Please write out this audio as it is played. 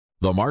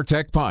The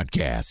MarTech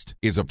Podcast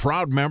is a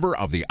proud member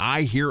of the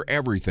I Hear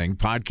Everything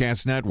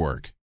Podcast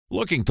Network.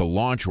 Looking to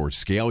launch or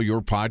scale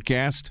your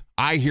podcast?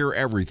 I Hear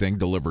Everything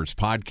delivers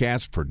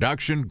podcast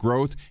production,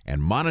 growth,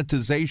 and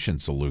monetization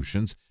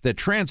solutions that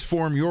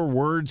transform your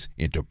words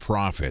into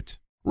profit.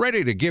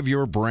 Ready to give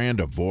your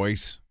brand a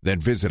voice? Then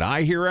visit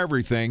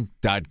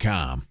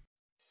iheareverything.com.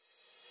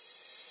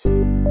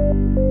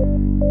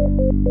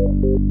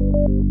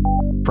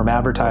 From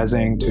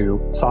advertising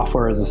to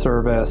software as a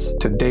service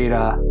to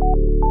data.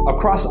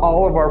 Across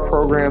all of our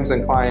programs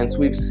and clients,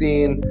 we've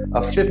seen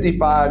a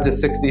 55 to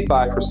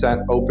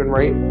 65% open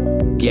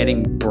rate.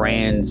 Getting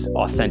brands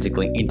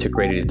authentically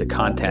integrated into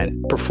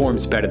content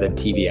performs better than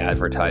TV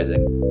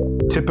advertising.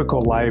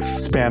 Typical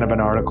lifespan of an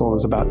article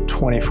is about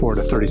 24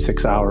 to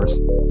 36 hours.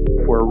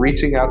 If we're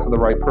reaching out to the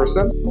right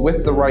person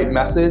with the right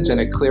message and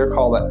a clear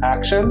call to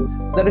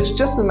action, then it's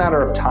just a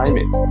matter of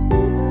timing.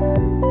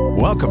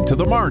 Welcome to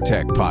the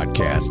MarTech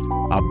Podcast,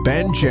 a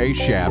Ben J.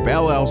 Schaap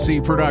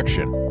LLC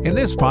production. In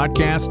this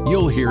podcast,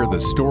 you'll hear the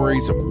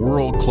stories of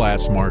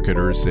world-class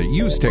marketers that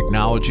use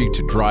technology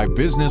to drive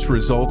business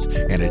results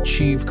and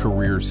achieve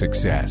career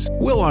success.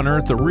 We'll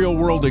unearth the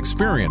real-world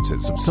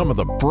experiences of some of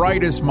the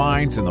brightest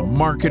minds in the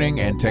marketing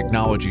and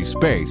technology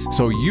space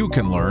so you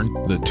can learn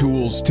the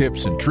tools,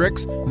 tips, and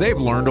tricks they've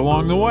learned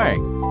along the way.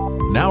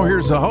 Now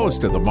here's the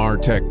host of the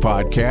MarTech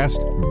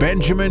Podcast,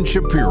 Benjamin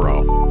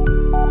Shapiro.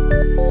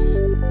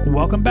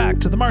 Welcome back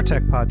to the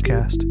MarTech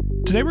Podcast.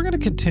 Today we're going to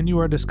continue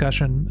our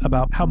discussion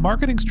about how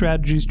marketing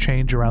strategies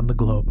change around the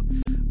globe.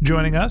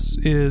 Joining us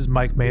is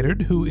Mike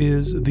Maynard, who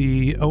is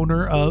the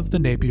owner of the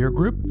Napier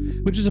Group,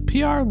 which is a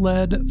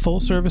PR-led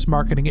full-service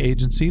marketing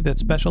agency that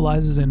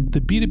specializes in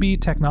the B2B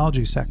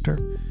technology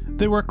sector.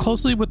 They work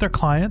closely with their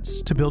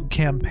clients to build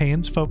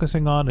campaigns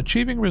focusing on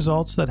achieving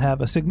results that have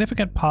a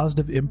significant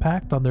positive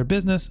impact on their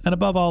business and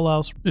above all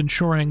else,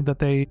 ensuring that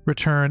they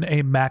return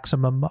a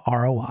maximum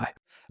ROI.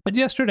 But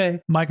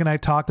yesterday, Mike and I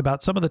talked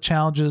about some of the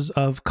challenges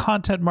of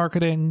content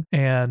marketing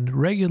and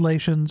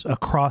regulations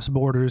across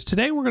borders.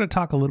 Today, we're going to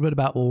talk a little bit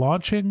about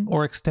launching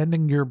or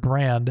extending your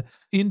brand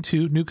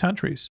into new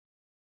countries.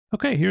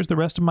 Okay, here's the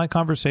rest of my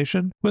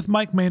conversation with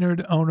Mike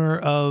Maynard, owner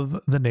of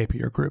the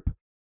Napier Group.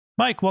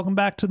 Mike, welcome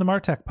back to the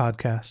MarTech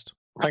Podcast.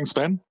 Thanks,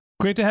 Ben.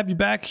 Great to have you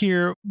back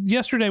here.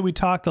 Yesterday, we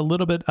talked a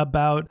little bit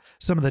about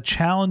some of the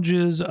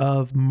challenges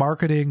of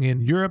marketing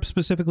in Europe.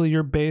 Specifically,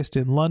 you're based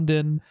in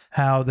London,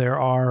 how there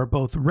are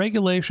both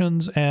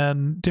regulations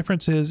and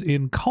differences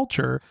in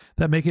culture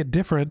that make it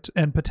different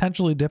and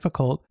potentially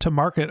difficult to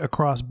market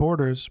across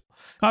borders.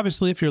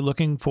 Obviously, if you're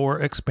looking for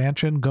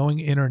expansion,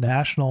 going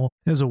international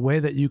is a way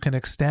that you can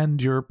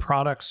extend your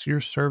products,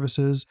 your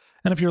services.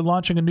 And if you're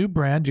launching a new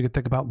brand, you can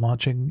think about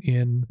launching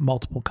in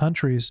multiple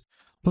countries.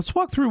 Let's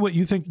walk through what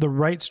you think the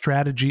right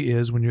strategy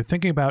is when you're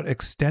thinking about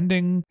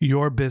extending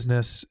your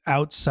business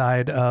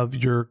outside of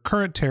your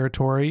current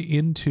territory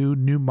into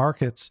new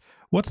markets.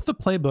 What's the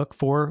playbook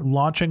for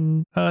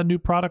launching a new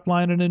product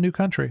line in a new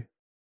country?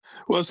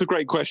 Well, it's a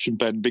great question,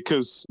 Ben,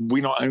 because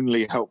we not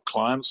only help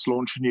clients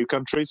launch in new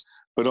countries,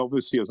 but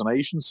obviously as an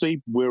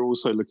agency, we're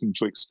also looking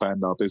to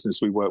expand our business.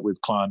 We work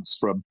with clients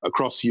from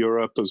across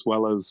Europe as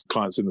well as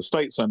clients in the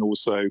States, and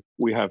also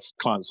we have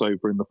clients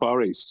over in the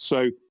Far East.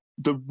 So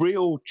the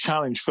real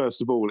challenge,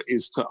 first of all,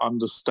 is to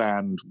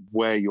understand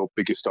where your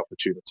biggest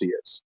opportunity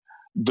is.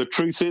 The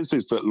truth is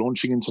that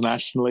launching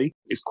internationally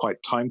is quite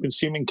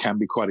time-consuming, can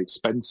be quite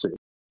expensive.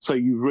 So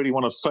you really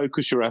want to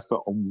focus your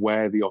effort on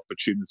where the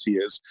opportunity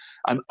is.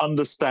 And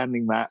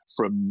understanding that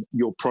from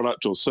your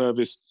product or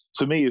service,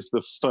 to me, is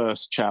the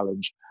first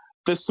challenge.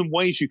 There's some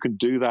ways you can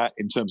do that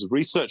in terms of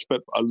research,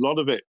 but a lot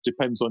of it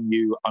depends on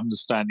you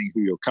understanding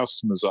who your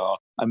customers are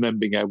and then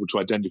being able to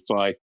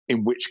identify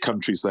in which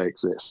countries they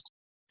exist.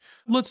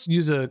 Let's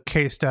use a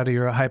case study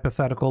or a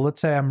hypothetical. Let's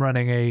say I'm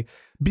running a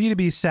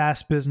B2B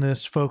SaaS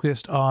business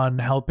focused on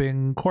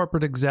helping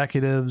corporate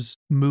executives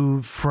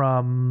move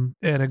from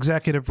an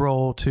executive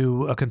role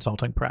to a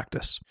consulting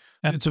practice.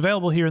 And it's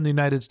available here in the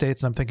United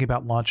States, and I'm thinking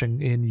about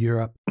launching in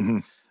Europe. Mm-hmm.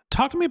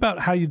 Talk to me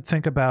about how you'd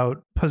think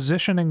about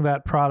positioning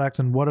that product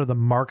and what are the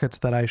markets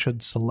that I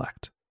should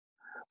select.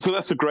 So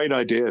that's a great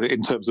idea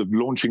in terms of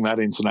launching that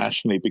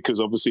internationally, because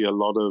obviously a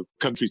lot of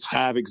countries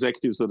have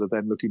executives that are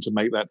then looking to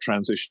make that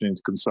transition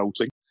into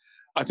consulting.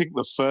 I think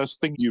the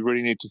first thing you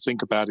really need to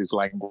think about is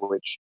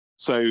language.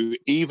 So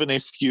even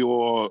if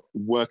you're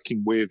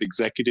working with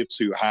executives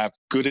who have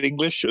good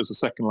English as a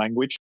second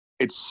language,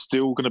 it's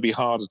still going to be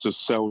harder to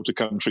sell to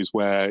countries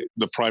where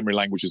the primary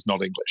language is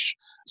not English.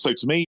 So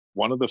to me,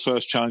 one of the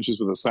first challenges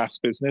with a SaaS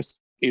business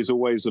is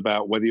always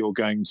about whether you're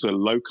going to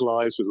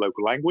localize with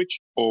local language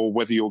or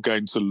whether you're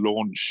going to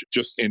launch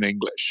just in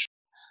English.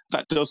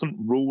 That doesn't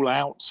rule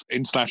out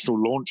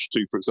international launch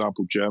to, for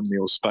example, Germany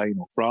or Spain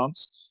or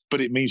France,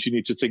 but it means you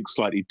need to think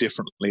slightly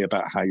differently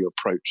about how you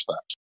approach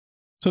that.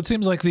 So it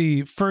seems like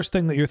the first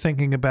thing that you're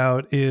thinking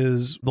about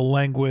is the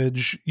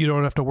language. You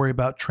don't have to worry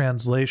about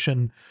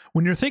translation.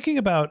 When you're thinking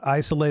about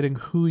isolating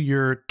who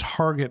your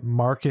target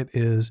market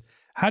is,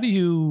 How do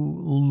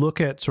you look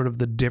at sort of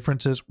the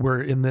differences?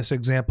 We're, in this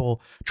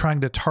example,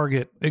 trying to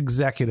target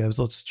executives.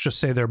 Let's just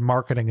say they're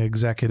marketing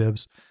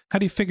executives. How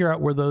do you figure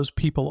out where those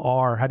people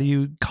are? How do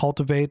you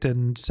cultivate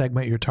and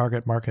segment your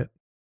target market?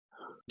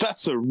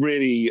 That's a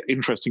really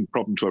interesting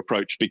problem to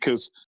approach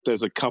because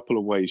there's a couple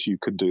of ways you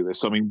can do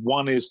this. I mean,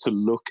 one is to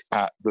look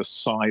at the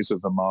size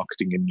of the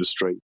marketing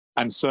industry.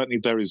 And certainly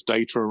there is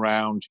data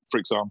around, for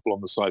example,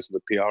 on the size of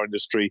the PR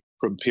industry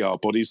from PR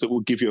bodies that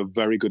will give you a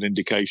very good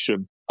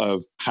indication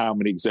of how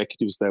many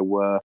executives there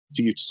were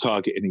for you to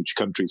target in each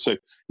country. So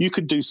you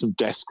can do some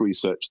desk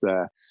research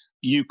there.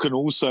 You can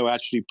also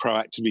actually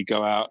proactively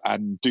go out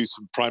and do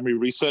some primary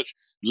research.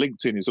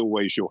 LinkedIn is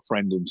always your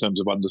friend in terms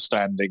of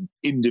understanding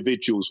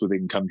individuals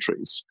within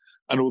countries.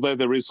 And although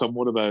there is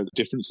somewhat of a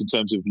difference in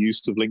terms of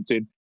use of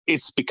LinkedIn,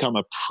 it's become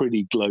a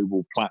pretty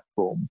global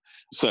platform.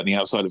 Certainly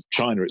outside of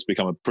China, it's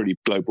become a pretty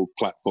global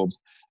platform.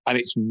 And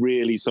it's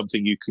really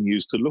something you can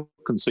use to look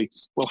and see,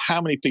 well,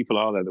 how many people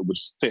are there that would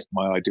fit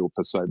my ideal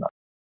persona?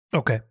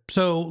 Okay.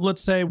 So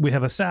let's say we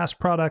have a SaaS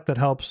product that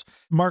helps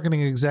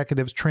marketing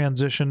executives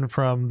transition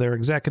from their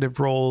executive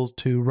roles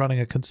to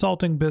running a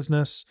consulting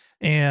business.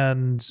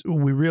 And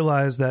we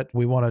realize that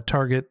we want to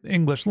target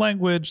English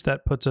language.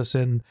 That puts us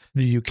in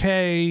the UK,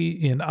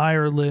 in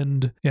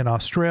Ireland, in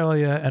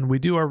Australia. And we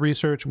do our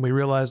research and we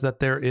realize that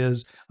there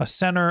is a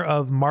center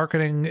of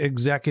marketing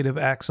executive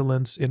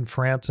excellence in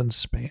France and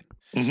Spain.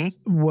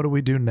 Mm-hmm. What do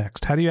we do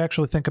next? How do you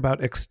actually think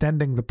about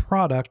extending the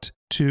product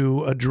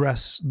to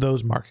address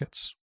those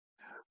markets?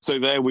 So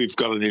there we've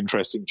got an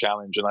interesting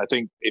challenge. And I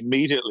think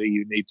immediately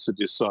you need to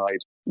decide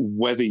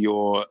whether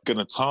you're going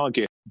to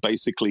target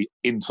basically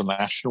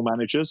international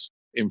managers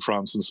in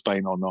France and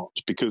Spain or not.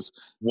 Because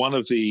one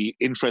of the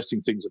interesting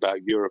things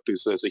about Europe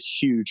is there's a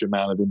huge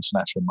amount of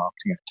international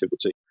marketing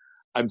activity.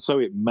 And so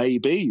it may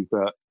be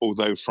that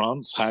although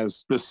France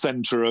has the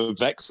center of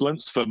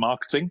excellence for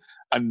marketing,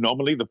 and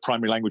nominally the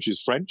primary language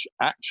is French,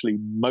 actually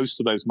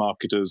most of those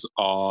marketers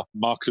are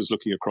marketers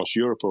looking across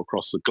Europe or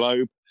across the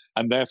globe.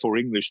 And therefore,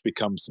 English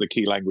becomes the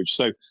key language.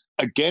 So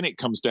again, it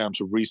comes down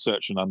to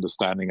research and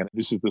understanding. And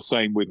this is the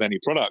same with any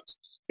product.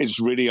 It's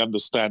really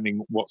understanding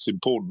what's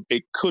important.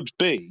 It could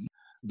be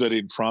that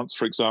in France,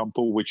 for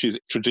example, which is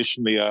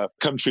traditionally a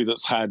country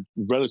that's had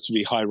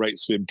relatively high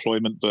rates of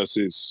employment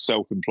versus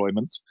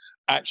self-employment,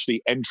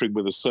 actually entering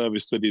with a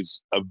service that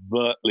is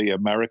overtly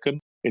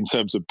American in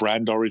terms of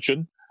brand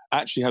origin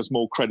actually has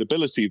more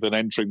credibility than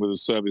entering with a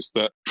service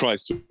that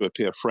tries to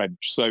appear French.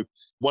 So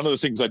one of the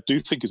things I do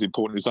think is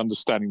important is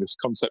understanding this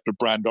concept of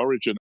brand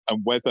origin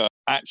and whether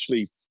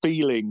actually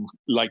feeling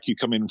like you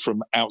come in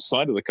from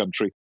outside of the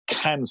country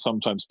can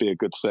sometimes be a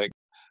good thing.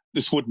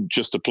 This wouldn't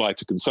just apply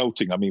to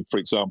consulting. I mean, for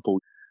example,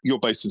 you're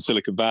based in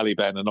Silicon Valley,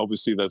 Ben, and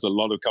obviously there's a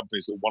lot of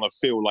companies that want to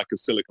feel like a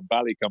Silicon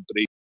Valley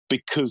company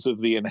because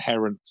of the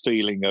inherent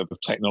feeling of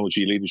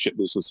technology leadership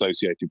that's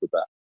associated with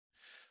that.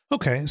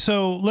 Okay,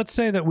 so let's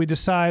say that we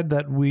decide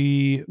that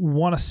we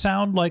want to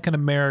sound like an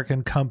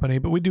American company,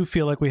 but we do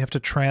feel like we have to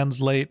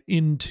translate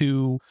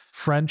into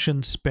French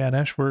and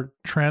Spanish. We're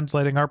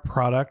translating our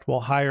product.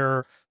 We'll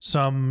hire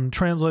some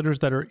translators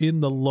that are in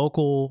the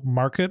local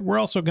market. We're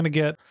also going to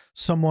get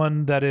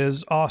someone that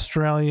is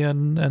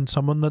Australian and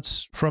someone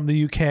that's from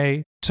the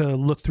UK to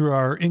look through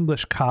our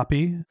English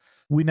copy.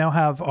 We now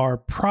have our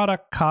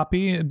product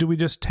copy. Do we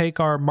just take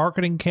our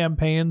marketing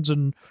campaigns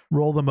and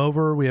roll them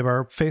over? We have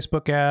our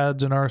Facebook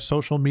ads and our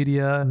social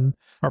media and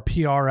our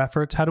PR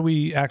efforts. How do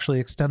we actually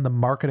extend the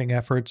marketing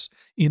efforts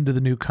into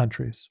the new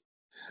countries?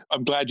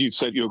 I'm glad you've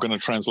said you're going to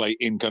translate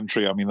in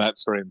country. I mean,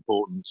 that's very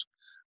important.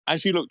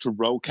 As you look to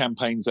roll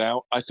campaigns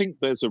out, I think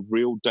there's a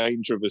real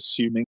danger of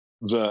assuming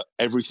that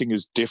everything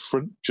is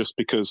different just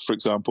because, for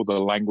example, the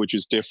language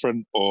is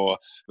different, or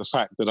the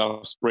fact that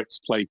us Brits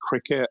play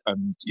cricket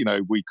and,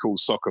 we call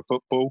soccer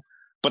football.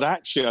 But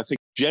actually, I think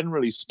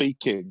generally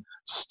speaking,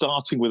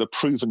 starting with a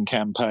proven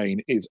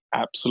campaign is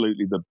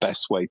absolutely the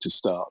best way to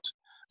start.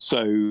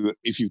 So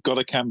if you've got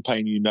a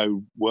campaign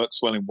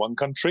works well in one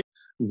country,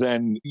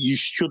 then you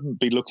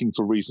shouldn't be looking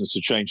for reasons to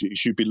change it. You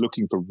should be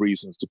looking for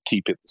reasons to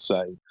keep it the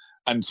same.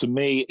 And to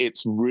me,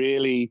 it's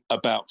really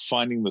about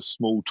finding the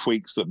small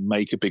tweaks that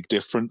make a big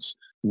difference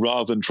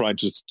rather than trying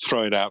to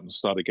throw it out and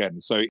start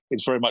again. So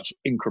it's very much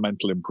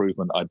incremental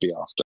improvement I'd be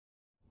after.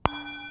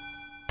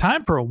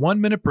 Time for a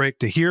 1-minute break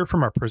to hear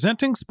from our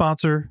presenting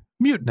sponsor,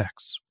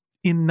 Mutinex.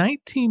 In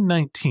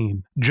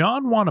 1919,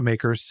 John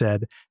Wanamaker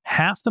said,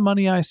 "Half the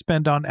money I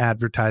spend on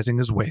advertising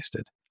is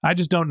wasted. I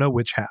just don't know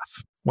which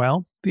half."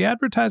 Well, the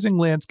advertising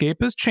landscape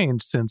has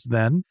changed since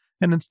then.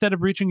 And instead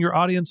of reaching your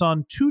audience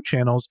on 2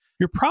 channels,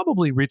 you're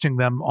probably reaching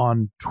them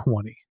on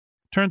 20.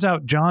 Turns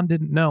out John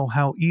didn't know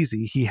how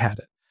easy he had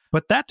it.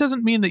 But that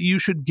doesn't mean that you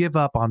should give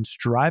up on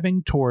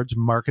striving towards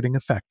marketing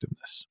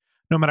effectiveness.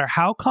 No matter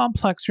how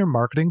complex your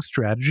marketing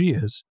strategy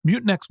is,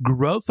 Mutinex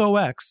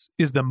GrowthOS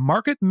is the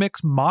market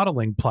mix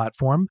modeling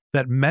platform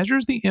that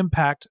measures the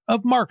impact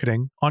of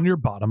marketing on your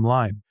bottom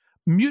line.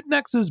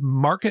 Mutinex's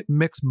market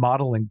mix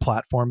modeling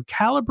platform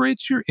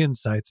calibrates your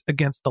insights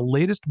against the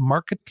latest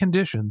market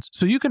conditions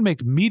so you can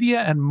make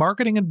media and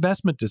marketing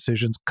investment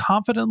decisions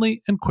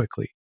confidently and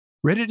quickly.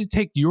 Ready to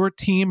take your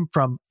team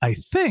from I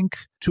think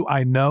to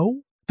I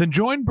know? Then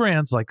join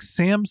brands like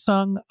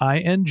Samsung,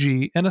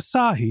 ING, and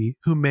Asahi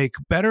who make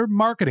better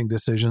marketing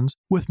decisions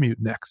with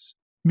Mutinex.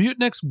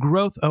 Mutinex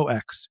Growth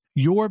OX.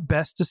 Your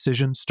best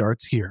decision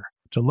starts here.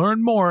 To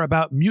learn more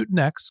about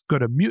Mutinex, go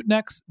to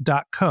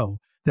mutinex.co.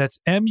 That's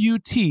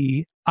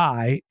MUTINEX.co.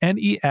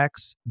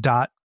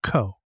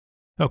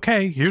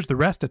 Okay, here's the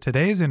rest of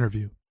today's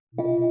interview.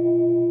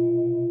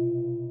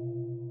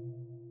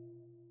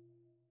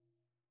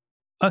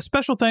 A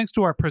special thanks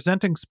to our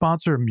presenting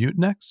sponsor,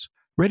 Mutinex.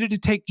 Ready to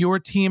take your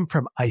team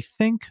from I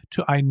think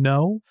to I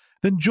know?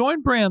 Then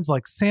join brands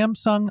like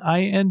Samsung,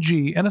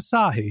 ING, and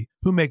Asahi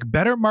who make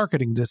better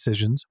marketing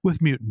decisions with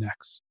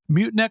Mutinex.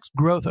 Mutinex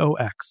Growth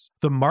OX,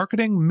 the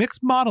marketing mix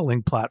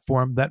modeling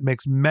platform that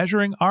makes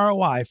measuring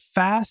ROI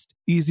fast,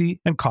 easy,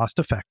 and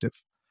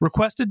cost-effective.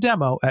 Request a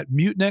demo at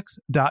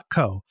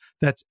mutinex.co.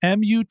 That's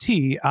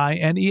MUTINEX.co.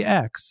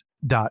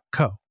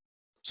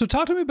 So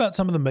talk to me about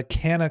some of the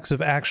mechanics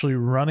of actually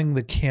running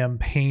the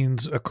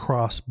campaigns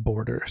across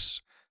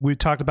borders. We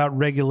talked about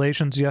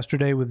regulations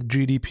yesterday with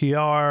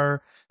GDPR,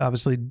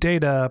 obviously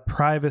data,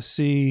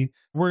 privacy.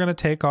 We're going to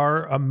take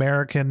our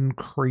American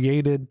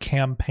created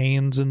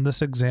campaigns in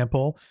this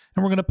example,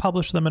 and we're going to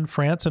publish them in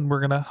France, and we're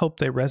going to hope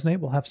they resonate.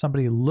 We'll have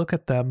somebody look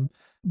at them.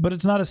 But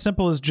it's not as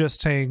simple as just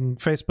saying,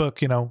 Facebook,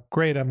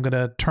 great, I'm going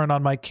to turn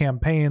on my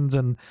campaigns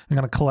and I'm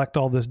going to collect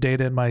all this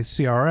data in my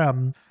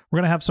CRM. We're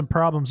going to have some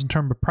problems in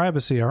terms of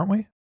privacy, aren't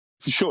we?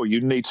 Sure, you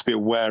need to be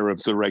aware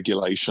of the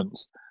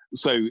regulations.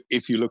 So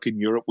if you look in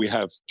Europe, we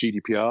have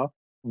GDPR,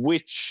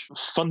 which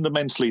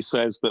fundamentally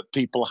says that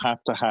people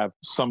have to have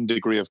some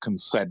degree of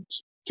consent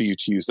for you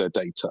to use their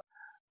data.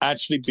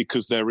 Actually,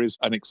 because there is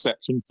an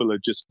exception for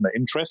legitimate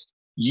interest,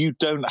 you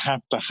don't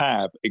have to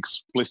have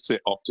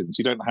explicit opt-ins.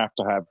 You don't have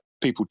to have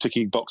people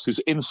ticking boxes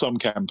in some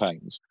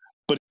campaigns.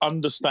 But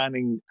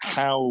understanding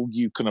how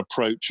you can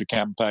approach a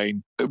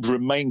campaign,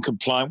 remain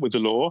compliant with the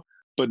law,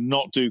 but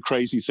not do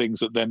crazy things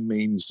that then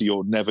means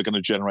you're never going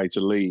to generate a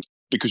lead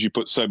because you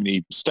put so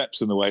many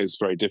steps in the way is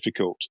very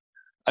difficult.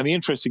 And the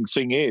interesting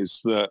thing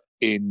is that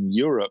in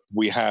Europe,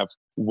 we have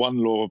one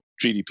law,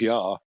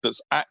 GDPR,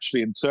 that's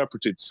actually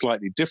interpreted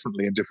slightly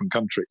differently in different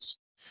countries.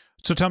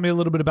 So tell me a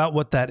little bit about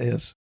what that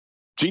is.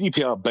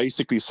 GDPR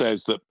basically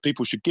says that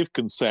people should give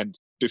consent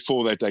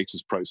before their data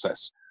is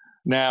processed.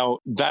 Now,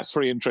 that's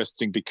very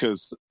interesting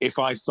because if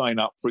I sign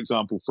up, for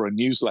example, for a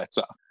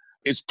newsletter,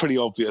 it's pretty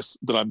obvious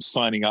that I'm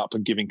signing up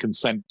and giving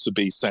consent to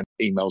be sent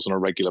emails on a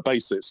regular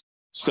basis.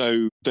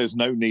 So there's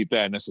no need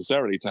there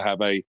necessarily to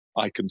have I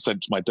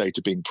consent to my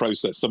data being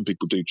processed. Some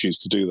people do choose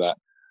to do that.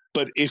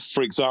 But if,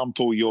 for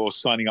example, you're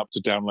signing up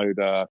to download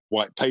a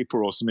white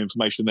paper or some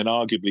information, then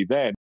arguably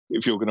then,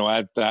 if you're going to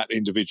add that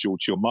individual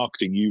to your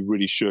marketing, you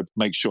really should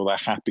make sure they're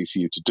happy for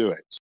you to do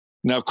it.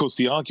 Now, of course,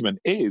 the argument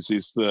is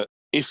that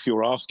if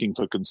you're asking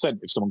for consent,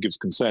 if someone gives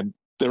consent,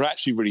 they're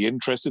actually really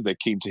interested, they're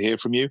keen to hear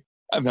from you,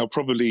 and they'll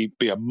probably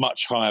be a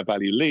much higher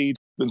value lead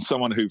than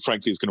someone who,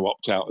 frankly, is going to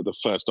opt out at the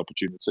first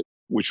opportunity,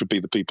 which would be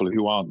the people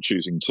who aren't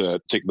choosing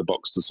to tick the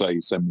box to say,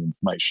 send me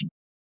information.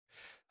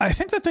 I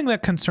think the thing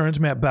that concerns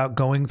me about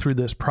going through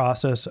this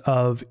process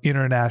of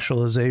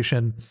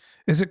internationalization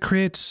is it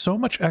creates so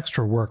much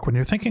extra work. When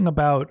you're thinking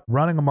about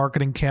running a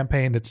marketing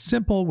campaign, it's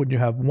simple when you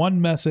have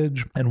one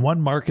message and one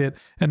market.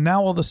 And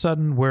now all of a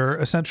sudden, we're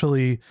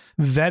essentially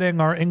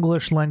vetting our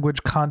English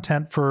language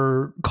content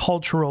for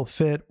cultural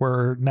fit.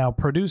 We're now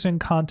producing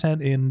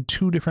content in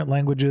 2 different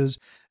languages,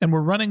 and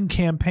we're running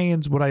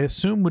campaigns, what I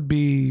assume would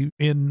be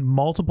in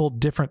multiple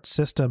different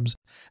systems.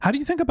 How do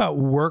you think about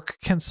work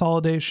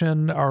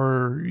consolidation?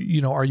 Are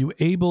you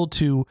able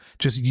to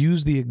just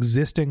use the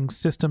existing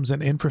systems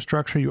and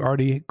infrastructure you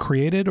already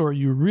created, or are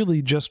you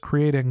really just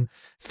creating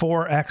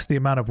 4x the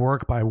amount of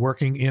work by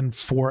working in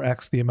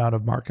 4x the amount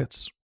of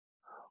markets?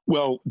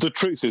 Well, the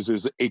truth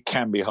is it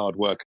can be hard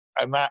work.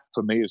 And that,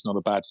 for me, is not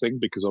a bad thing,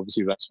 because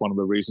obviously that's one of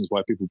the reasons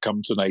why people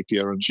come to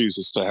Napier and choose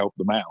us to help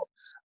them out.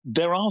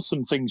 There are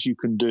some things you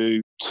can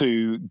do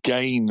to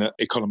gain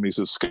economies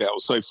of scale.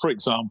 So, for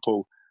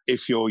example,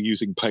 if you're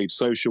using paid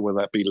social, whether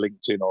that be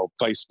LinkedIn or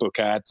Facebook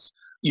ads,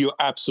 you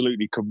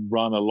absolutely can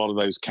run a lot of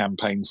those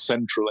campaigns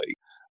centrally.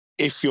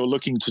 If you're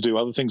looking to do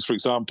other things, for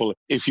example,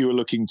 if you were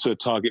looking to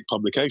target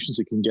publications,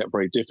 it can get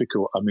very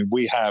difficult. I mean,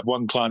 we have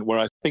one client where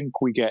I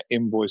think we get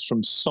invoiced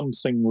from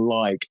something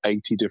like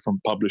 80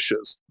 different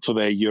publishers for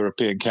their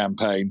European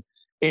campaign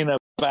in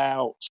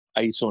about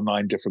 8 or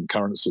 9 different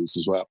currencies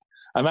as well.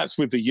 And that's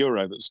with the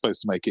euro that's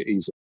supposed to make it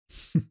easy.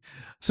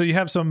 So you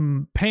have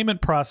some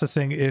payment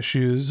processing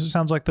issues. It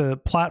sounds like the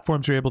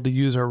platforms you're able to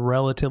use are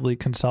relatively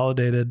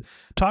consolidated.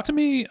 Talk to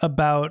me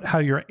about how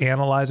you're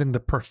analyzing the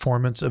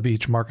performance of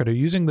each market. Are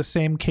you using the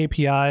same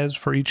KPIs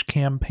for each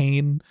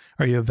campaign?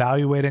 Are you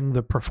evaluating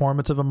the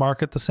performance of a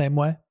market the same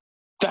way?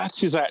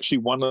 That is actually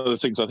one of the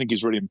things I think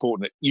is really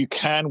important. You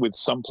can, with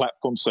some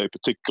platforms, so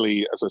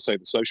particularly, as I say,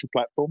 the social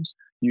platforms,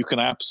 you can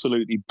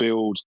absolutely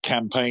build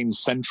campaigns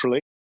centrally,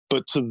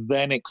 but to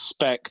then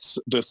expect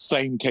the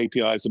same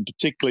KPIs, and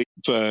particularly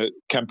for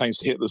campaigns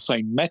to hit the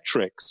same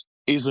metrics,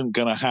 isn't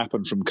going to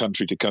happen from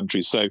country to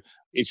country. So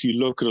if you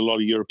look at a lot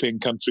of European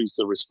countries,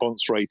 the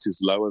response rate is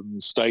lower than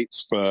the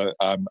States for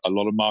a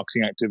lot of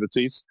marketing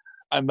activities.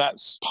 And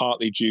that's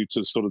partly due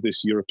to sort of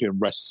this European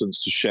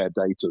reticence to share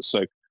data.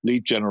 So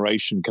lead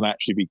generation can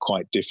actually be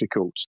quite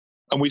difficult.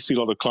 And we see a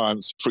lot of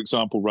clients, for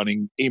example,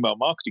 running email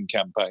marketing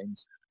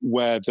campaigns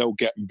where they'll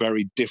get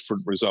very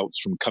different results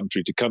from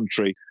country to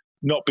country,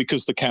 not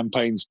because the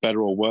campaign's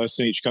better or worse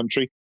in each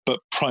country, but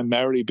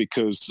primarily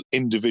because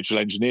individual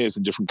engineers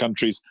in different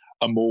countries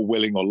are more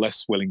willing or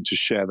less willing to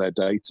share their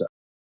data.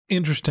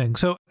 Interesting.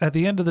 So at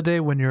the end of the day,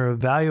 when you're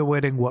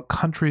evaluating what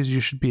countries you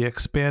should be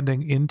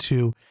expanding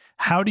into,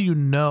 how do you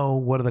know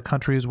what are the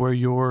countries where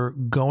you're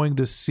going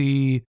to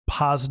see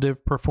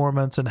positive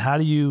performance, and how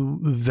do you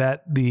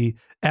vet the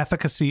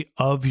efficacy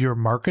of your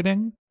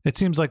marketing? It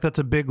seems like that's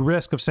a big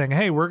risk of saying,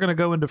 hey, we're going to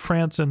go into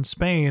France and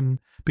Spain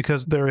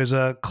because there is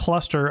a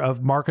cluster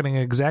of marketing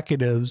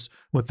executives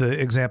with the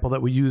example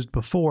that we used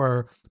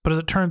before. But as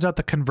it turns out,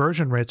 the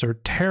conversion rates are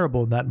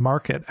terrible in that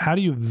market. How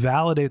do you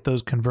validate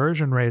those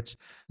conversion rates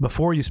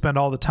before you spend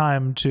all the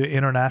time to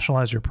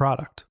internationalize your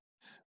product?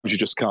 You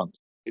just can't.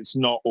 It's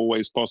not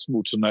always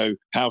possible to know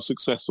how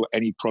successful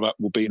any product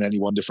will be in any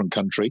one different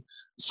country.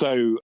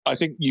 So I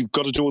think you've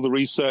got to do all the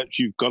research.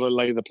 You've got to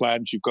lay the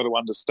plans. You've got to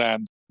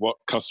understand what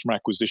customer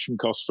acquisition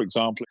costs, for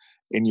example,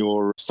 in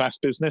your SaaS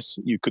business,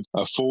 you could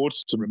afford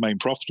to remain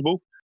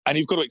profitable. And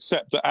you've got to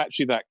accept that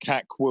actually that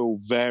CAC will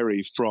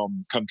vary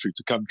from country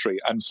to country.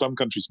 And some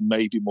countries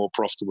may be more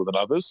profitable than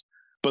others.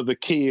 But the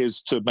key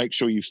is to make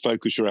sure you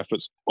focus your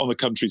efforts on the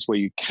countries where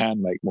you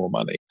can make more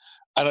money.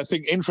 And I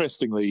think,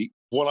 interestingly,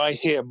 what I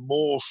hear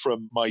more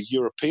from my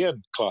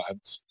European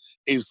clients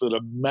is that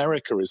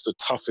America is the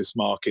toughest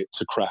market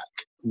to crack,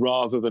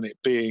 rather than it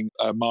being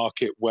a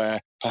market where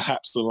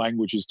perhaps the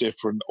language is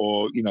different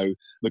or,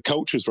 the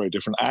culture is very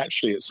different.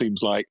 Actually, it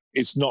seems like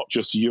it's not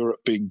just Europe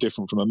being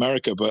different from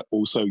America, but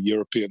also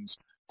Europeans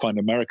find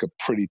America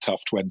pretty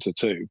tough to enter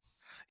too.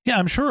 Yeah,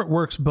 I'm sure it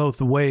works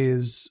both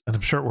ways, and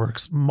I'm sure it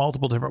works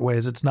multiple different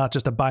ways. It's not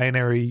just a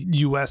binary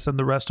US and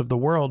the rest of the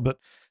world, but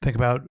think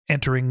about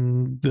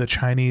entering the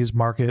Chinese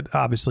market,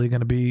 obviously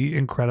going to be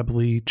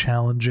incredibly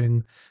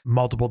challenging,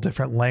 multiple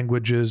different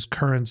languages,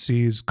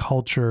 currencies,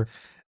 culture.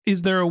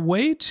 Is there a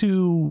way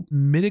to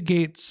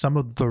mitigate some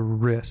of the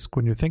risk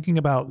when you're thinking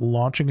about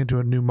launching into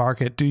a new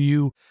market? Do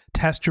you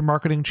test your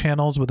marketing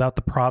channels without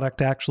the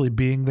product actually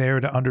being there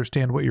to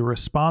understand what your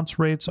response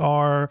rates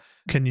are?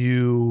 Can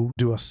you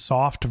do a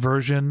soft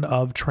version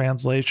of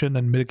translation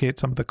and mitigate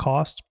some of the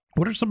costs?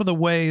 What are some of the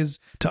ways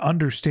to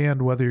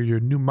understand whether your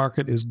new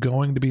market is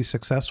going to be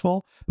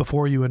successful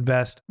before you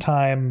invest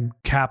time,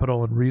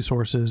 capital, and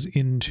resources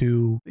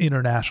into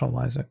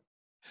internationalizing?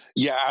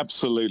 Yeah,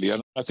 absolutely.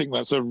 And I think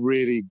that's a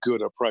really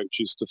good approach,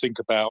 is to think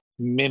about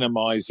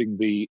minimizing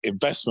the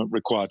investment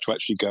required to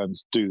actually go and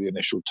do the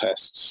initial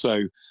tests.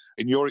 So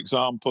in your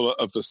example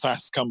of the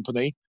SaaS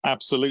company,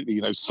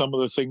 absolutely, some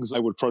of the things I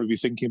would probably be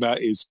thinking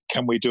about is,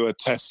 can we do a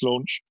test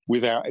launch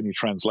without any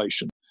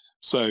translation?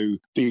 So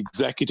the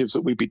executives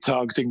that we'd be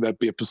targeting, there'd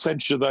be a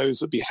percentage of those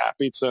that'd be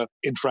happy to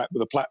interact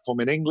with the platform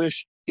in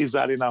English. Is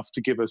that enough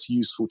to give us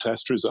useful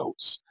test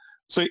results?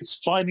 So it's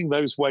finding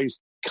those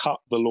ways.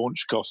 Cut the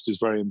launch cost is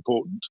very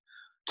important.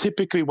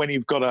 Typically, when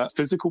you've got a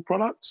physical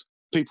product,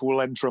 people will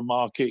enter a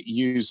market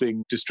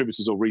using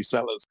distributors or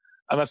resellers.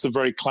 And that's a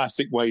very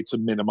classic way to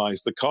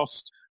minimize the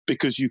cost,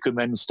 because you can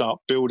then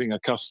start building a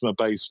customer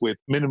base with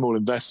minimal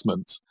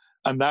investment.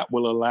 And that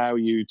will allow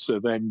you to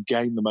then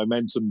gain the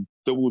momentum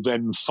that will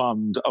then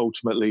fund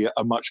ultimately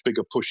a much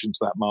bigger push into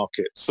that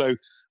market. So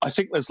I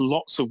think there's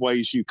lots of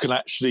ways you can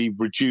actually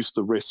reduce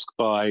the risk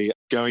by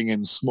going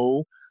in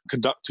small,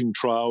 conducting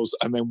trials,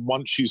 and then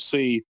once you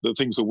see that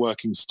things are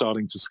working,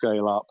 starting to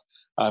scale up.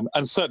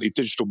 And certainly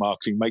digital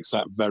marketing makes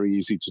that very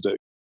easy to do.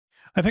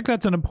 I think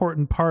that's an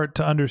important part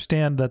to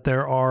understand, that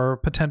there are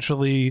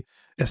potentially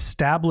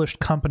established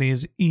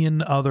companies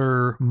in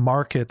other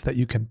markets that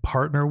you can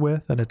partner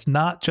with. And it's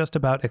not just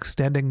about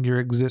extending your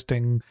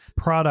existing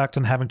product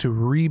and having to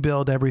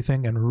rebuild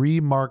everything and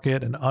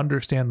remarket and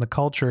understand the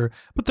culture.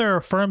 But there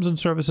are firms and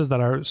services that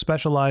are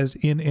specialized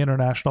in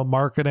international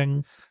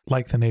marketing,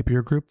 like the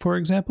Napier Group, for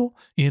example,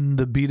 in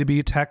the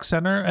B2B tech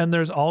center. And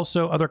there's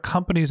also other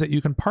companies that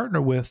you can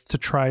partner with to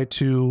try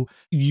to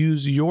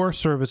use your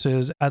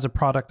services as a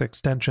product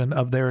extension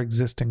of their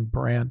existing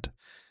brand.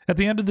 At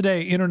the end of the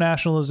day,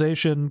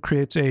 internationalization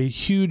creates a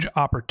huge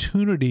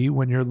opportunity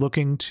when you're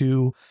looking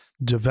to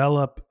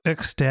develop,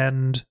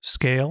 extend,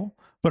 scale,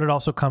 but it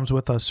also comes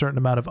with a certain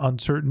amount of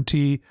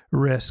uncertainty,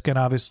 risk, and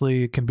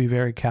obviously it can be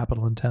very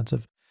capital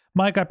intensive.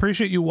 Mike, I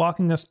appreciate you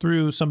walking us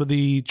through some of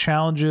the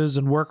challenges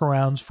and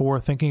workarounds for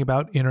thinking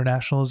about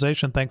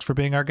internationalization. Thanks for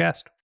being our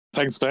guest.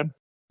 Thanks, Ben.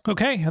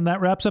 Okay, and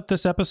that wraps up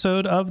this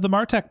episode of the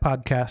MarTech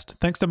Podcast.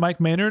 Thanks to Mike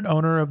Maynard,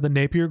 owner of the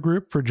Napier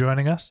Group, for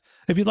joining us.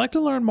 If you'd like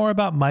to learn more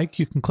about Mike,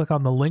 you can click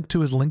on the link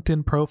to his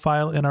LinkedIn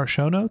profile in our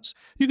show notes.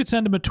 You could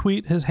send him a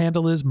tweet. His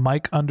handle is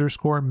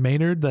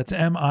Mike_Maynard. That's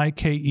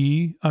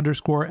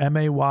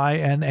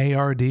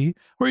MIKE_MAYNARD.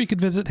 Or you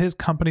could visit his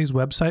company's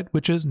website,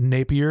 which is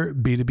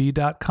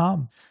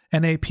NapierB2B.com.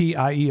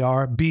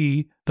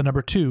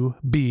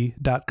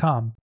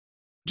 NAPIERB2B.com.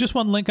 Just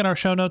one link in our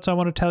show notes I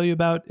want to tell you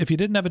about. If you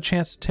didn't have a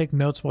chance to take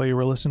notes while you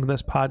were listening to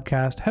this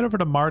podcast, head over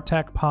to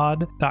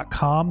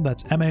martechpod.com.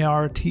 That's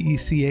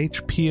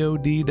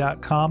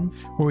MARTECHPOD.com,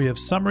 where we have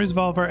summaries of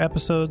all of our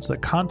episodes, the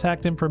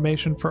contact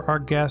information for our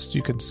guests.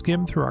 You can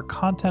skim through our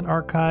content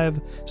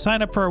archive,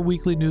 sign up for our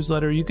weekly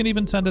newsletter. You can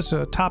even send us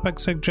a topic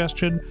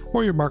suggestion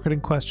or your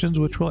marketing questions,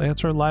 which we'll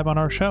answer live on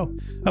our show.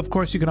 Of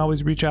course, you can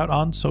always reach out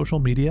on social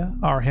media.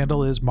 Our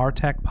handle is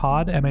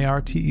MarTechPod,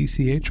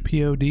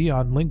 MARTECHPOD,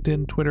 on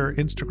LinkedIn, Twitter,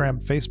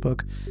 Instagram,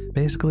 Facebook,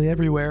 basically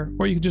everywhere.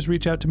 Or you can just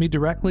reach out to me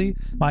directly.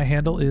 My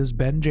handle is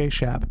Ben J.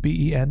 Shap,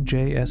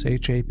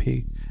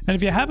 BenJShap. And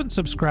if you haven't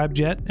subscribed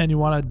yet and you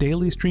want a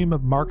daily stream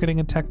of marketing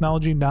and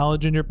technology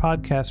knowledge in your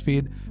podcast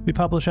feed, we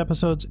publish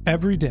episodes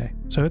every day.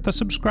 So hit the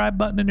subscribe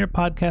button in your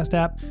podcast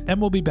app and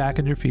we'll be back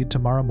in your feed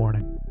tomorrow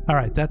morning. All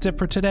right, that's it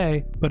for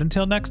today. But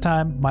until next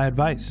time, my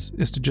advice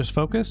is to just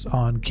focus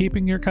on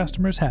keeping your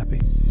customers happy.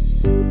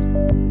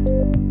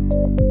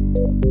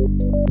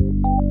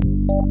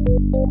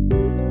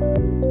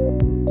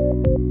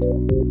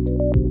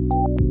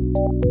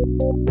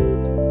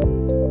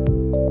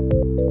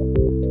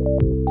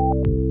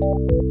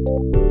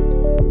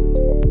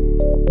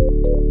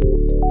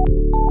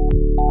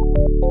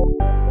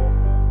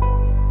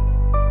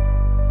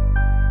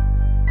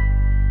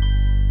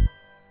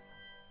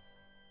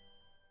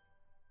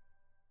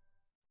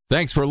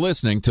 Thanks for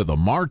listening to the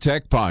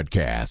MarTech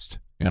Podcast,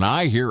 an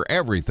I Hear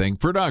Everything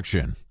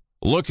production.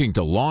 Looking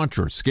to launch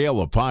or scale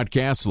a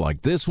podcast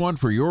like this one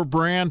for your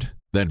brand?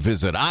 Then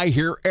visit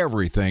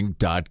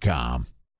iheareverything.com.